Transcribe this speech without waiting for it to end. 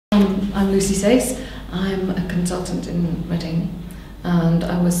I'm Lucy Sayce. I'm a consultant in Reading, and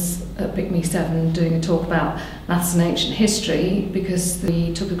I was at BICME 7 doing a talk about maths and ancient history because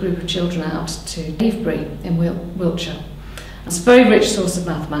we took a group of children out to Avebury in Wiltshire. It's a very rich source of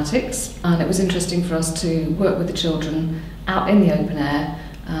mathematics, and it was interesting for us to work with the children out in the open air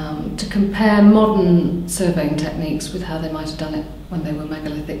to compare modern surveying techniques with how they might have done it when they were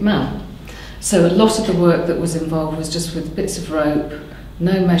megalithic man. So a lot of the work that was involved was just with bits of rope,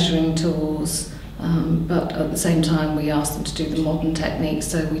 no measuring tools, but at the same time we asked them to do the modern techniques,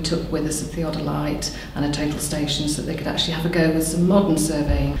 so we took with us a theodolite and a total station so they could actually have a go with some modern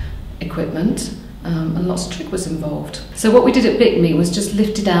surveying equipment, and lots of trick was involved. So what we did at BICME was just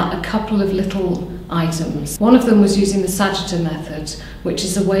lifted out a couple of little items. One of them was using the Sayce method, which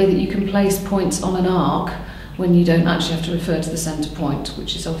is a way that you can place points on an arc when you don't actually have to refer to the centre point,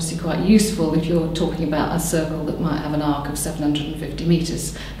 which is obviously quite useful if you're talking about a circle that might have an arc of 750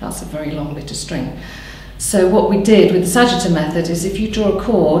 metres. That's a very long bit of string. So what we did with the Sayce method is if you draw a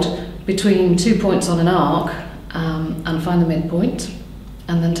chord between 2 points on an arc and find the midpoint,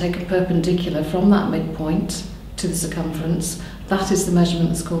 and then take a perpendicular from that midpoint to the circumference, that is the measurement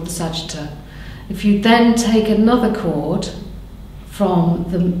that's called the sagitta. If you then take another chord from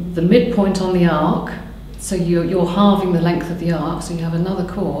the midpoint on the arc, so you're halving the length of the arc, so you have another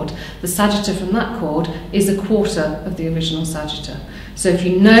chord, the sagitta from that chord is a quarter of the original sagitta. So if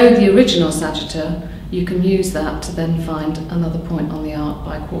you know the original sagitta, you can use that to then find another point on the arc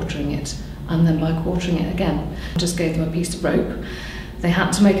by quartering it, and then by quartering it again. I just gave them a piece of rope. They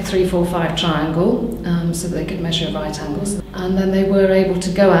had to make a 3, 4, 5 triangle so that they could measure right angles, and then they were able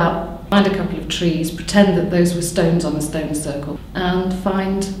to go out, find a couple of trees, pretend that those were stones on a stone circle, and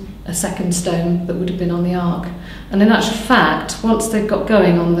find a second stone that would have been on the arc. And in actual fact, once they got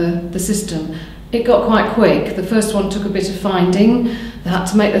going on the system, it got quite quick. The first one took a bit of finding. They had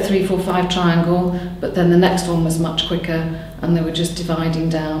to make the 3, 4, 5 triangle, but then the next one was much quicker, and they were just dividing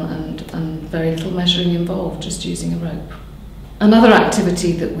down and very little measuring involved, just using a rope. Another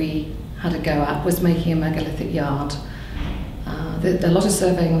activity that we had a go at was making a megalithic yard. A lot of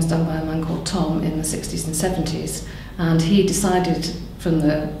surveying was done by a man called Tom in the 60s and 70s, and he decided from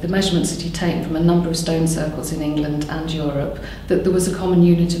the measurements that he'd taken from a number of stone circles in England and Europe that there was a common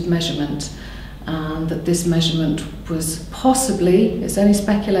unit of measurement, and that this measurement was possibly, it's only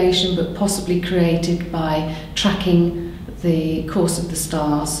speculation, but possibly created by tracking the course of the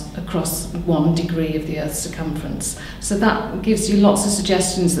stars across 1 degree of the Earth's circumference. So that gives you lots of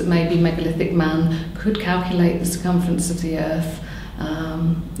suggestions that maybe megalithic man could calculate the circumference of the Earth,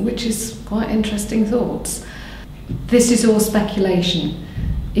 which is quite interesting thoughts. This is all speculation.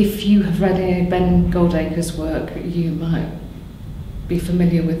 If you have read any of Ben Goldacre's work, you might be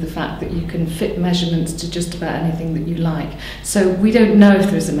familiar with the fact that you can fit measurements to just about anything that you like. So we don't know if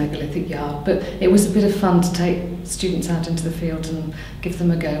there is a megalithic yard, but it was a bit of fun to take students out into the field and give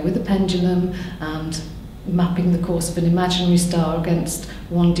them a go with a pendulum and mapping the course of an imaginary star against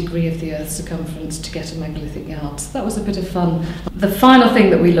 1 degree of the Earth's circumference to get a megalithic yard. So that was a bit of fun. The final thing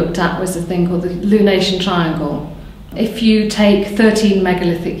that we looked at was a thing called the lunation triangle. If you take 13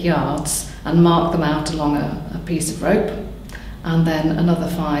 megalithic yards and mark them out along a piece of rope, and then another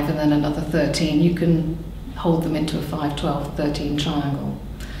 5 and then another 13, you can hold them into a 5, 12, 13 triangle.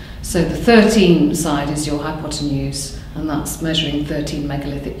 So the 13 side is your hypotenuse, and that's measuring 13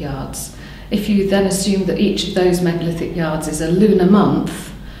 megalithic yards. If you then assume that each of those megalithic yards is a lunar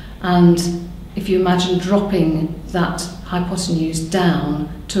month, and if you imagine dropping that hypotenuse down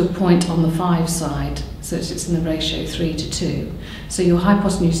to a point on the 5 side, so that it's in the ratio 3 to 2, so your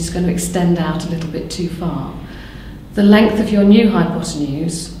hypotenuse is going to extend out a little bit too far. The length of your new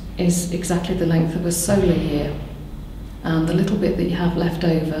hypotenuse is exactly the length of a solar year, and the little bit that you have left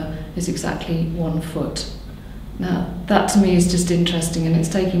over is exactly 1 foot. Now, that to me is just interesting, and it's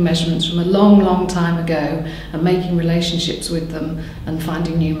taking measurements from a long, long time ago and making relationships with them and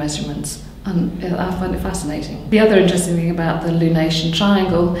finding new measurements, and I find it fascinating. The other interesting thing about the lunation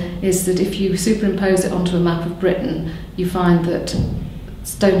triangle is that if you superimpose it onto a map of Britain, you find that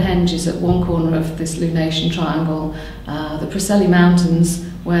Stonehenge is at one corner of this lunation triangle. The Preseli Mountains,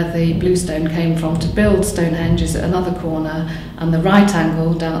 where the bluestone came from to build Stonehenge, is at another corner, and the right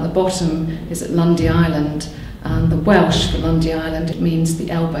angle down at the bottom is at Lundy Island, and the Welsh for Lundy Island, it means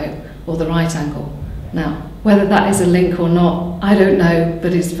the elbow or the right angle. Now, whether that is a link or not, I don't know,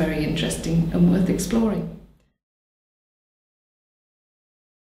 but it's very interesting and worth exploring.